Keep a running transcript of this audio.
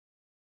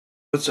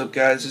What's up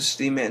guys, it's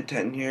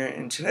SteamMan10 here,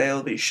 and today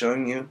I'll be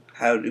showing you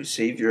how to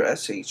save your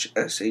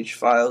SHSH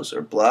files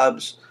or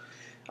blobs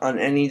on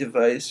any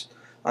device,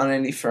 on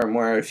any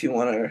firmware if you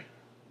want to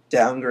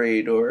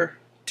downgrade or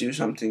do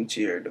something to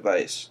your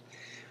device.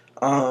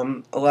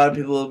 A lot of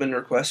people have been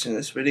requesting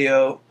this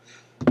video,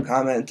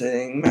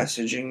 commenting,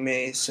 messaging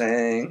me,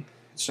 saying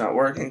it's not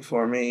working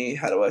for me,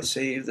 how do I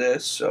save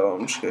this? So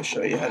I'm just going to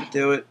show you how to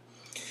do it.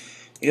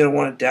 You're going to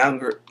want to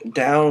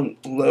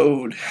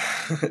download,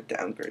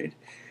 downgrade.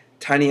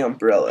 Tiny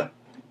Umbrella.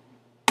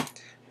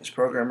 This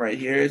program right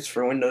here is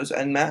for Windows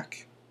and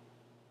Mac.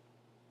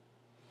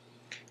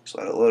 Just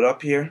let it load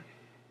up here.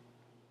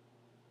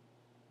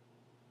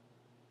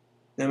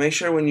 Now make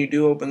sure when you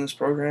do open this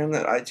program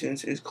that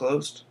iTunes is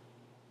closed.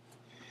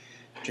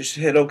 Just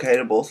hit OK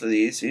to both of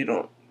these so they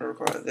don't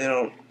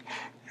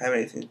have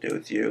anything to do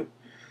with you.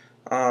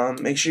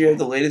 Make sure you have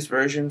the latest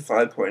version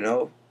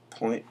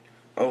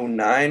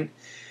 5.0.09,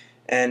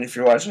 and if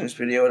you're watching this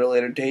video at a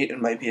later date,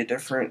 it might be a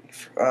different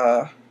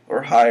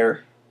or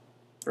higher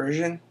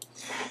version.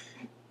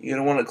 You're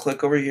going to want to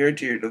click over here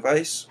to your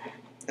device,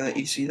 and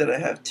you see that I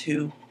have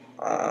two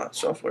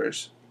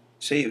softwares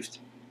saved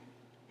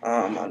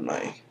on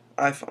my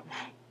iPhone.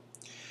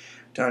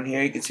 Down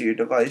here you can see your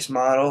device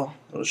model.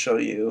 It'll show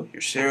you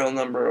your serial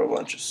number, a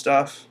bunch of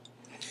stuff.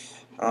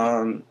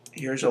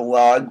 Here's a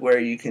log where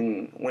you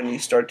can, when you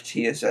start the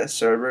TSS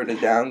server to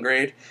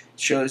downgrade, it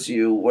shows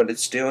you what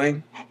it's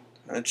doing.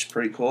 That's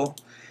pretty cool.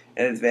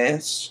 In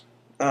advance,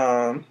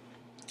 you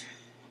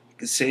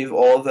can save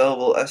all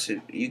available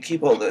You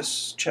keep all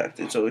this checked.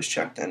 It's always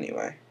checked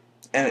anyway,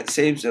 and it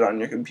saves it on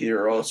your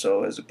computer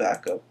also as a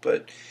backup.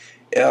 But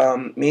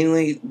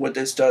mainly, what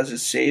this does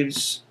is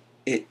saves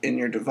it in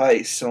your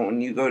device. So when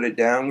you go to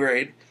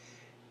downgrade,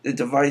 the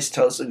device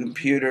tells the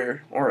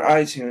computer or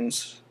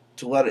iTunes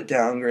to let it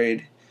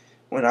downgrade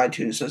when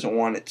iTunes doesn't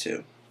want it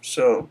to.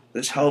 So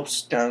this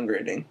helps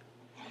downgrading,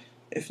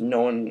 if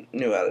no one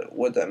knew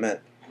what that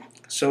meant.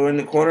 So in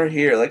the corner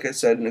here, like I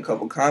said in a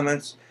couple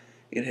comments,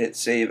 you can hit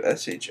save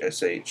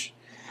SHSH.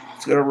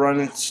 It's going to run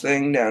its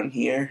thing down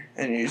here,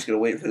 and you're just going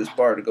to wait for this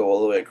bar to go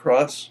all the way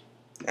across.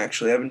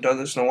 Actually, I haven't done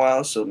this in a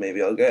while, so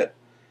maybe I'll get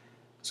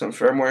some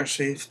firmware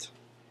saved.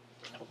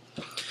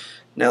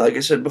 Now, like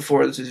I said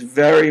before, this is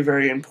very,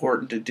 very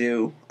important to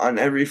do on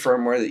every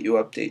firmware that you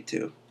update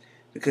to,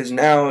 because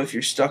now if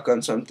you're stuck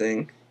on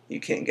something, you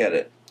can't get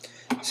it.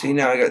 See,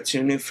 now I got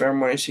two new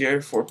firmwares here,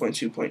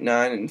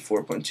 4.2.9 and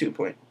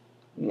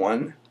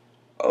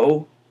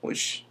 4.2.10,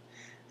 which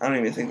I don't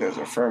even think those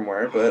are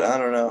firmware, but I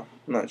don't know.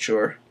 I'm not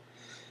sure.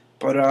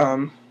 But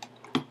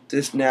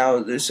this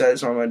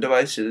says on my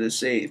device it is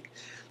saved.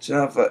 So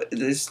now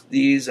if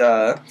these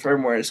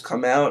firmwares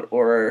come out,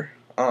 or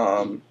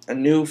a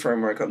new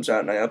firmware comes out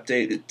and I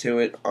update it to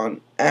it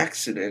on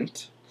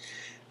accident,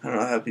 I don't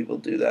know how people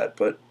do that,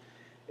 but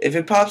if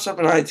it pops up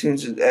in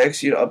iTunes and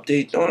asks you to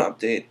update, don't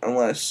update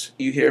unless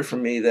you hear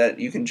from me that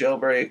you can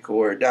jailbreak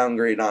or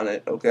downgrade on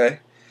it, okay?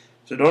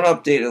 So don't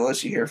update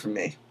unless you hear from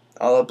me.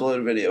 I'll upload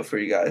a video for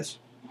you guys.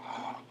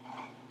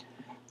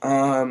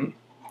 So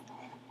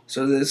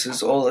this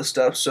is all the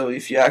stuff. So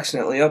if you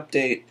accidentally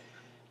update,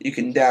 you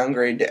can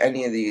downgrade to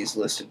any of these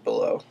listed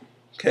below.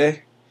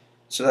 Okay?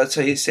 So that's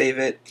how you save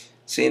it.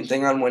 Same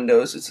thing on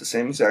Windows. It's the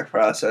same exact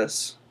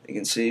process. You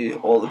can see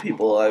all the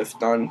people I've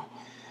done.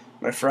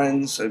 My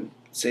friends, I've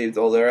saved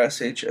all their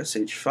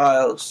SHSH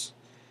files.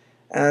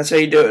 And that's how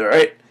you do it,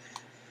 alright?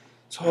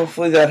 So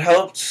hopefully that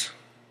helped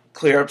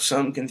clear up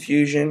some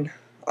confusion.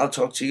 I'll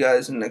talk to you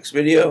guys in the next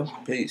video.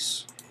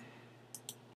 Peace.